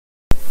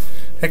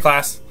Hey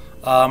class,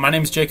 my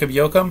name is Jacob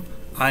Joachim.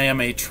 I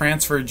am a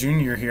transfer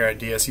junior here at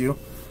DSU.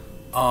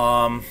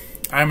 I'm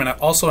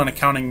also an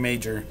accounting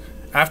major.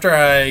 After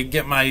I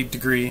get my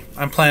degree,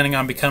 I'm planning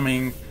on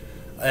becoming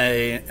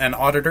an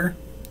auditor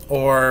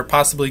or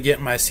possibly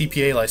get my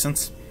CPA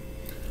license.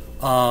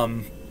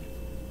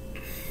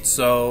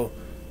 So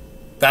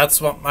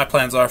that's what my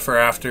plans are for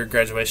after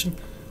graduation.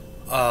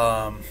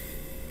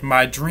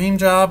 My dream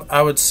job,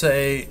 I would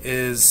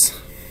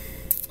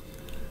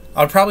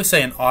probably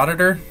say an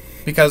auditor,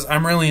 because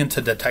I'm really into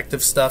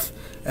detective stuff,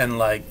 and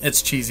like,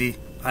 it's cheesy,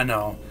 I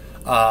know,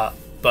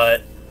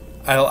 but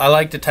I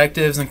like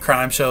detectives and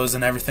crime shows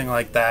and everything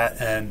like that,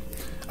 and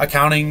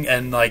accounting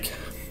and like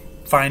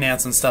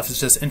finance and stuff is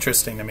just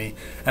interesting to me,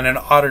 and an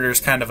auditor is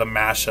kind of a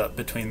mashup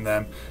between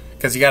them,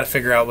 because you got to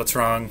figure out what's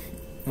wrong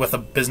with a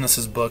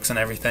business's books and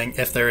everything,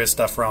 if there is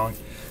stuff wrong,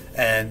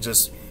 and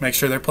just make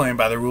sure they're playing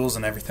by the rules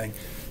and everything.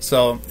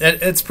 So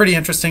it's pretty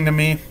interesting to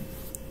me.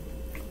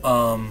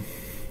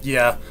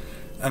 Yeah,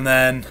 and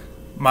then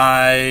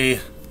my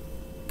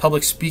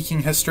public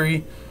speaking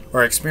history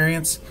or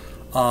experience.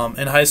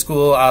 In high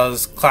school, I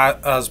was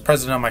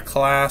president of my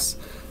class.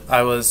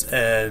 I was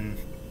an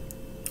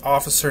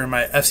officer in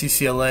my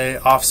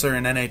FCCLA, officer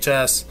in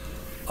NHS.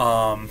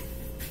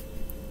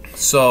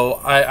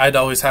 So I'd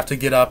always have to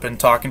get up and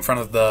talk in front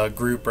of the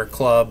group or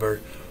club or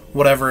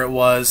whatever it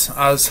was.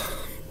 I'm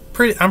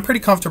pretty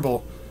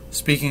comfortable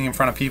speaking in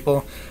front of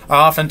people. I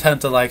often tend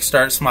to like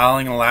start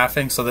smiling and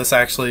laughing, so this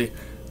actually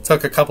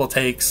took a couple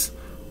takes,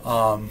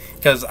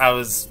 because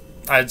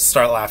I'd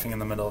start laughing in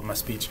the middle of my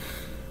speech.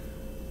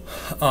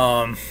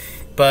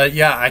 But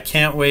yeah, I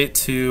can't wait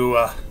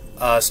to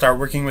start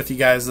working with you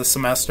guys this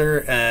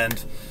semester,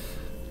 and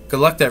good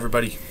luck to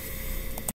everybody.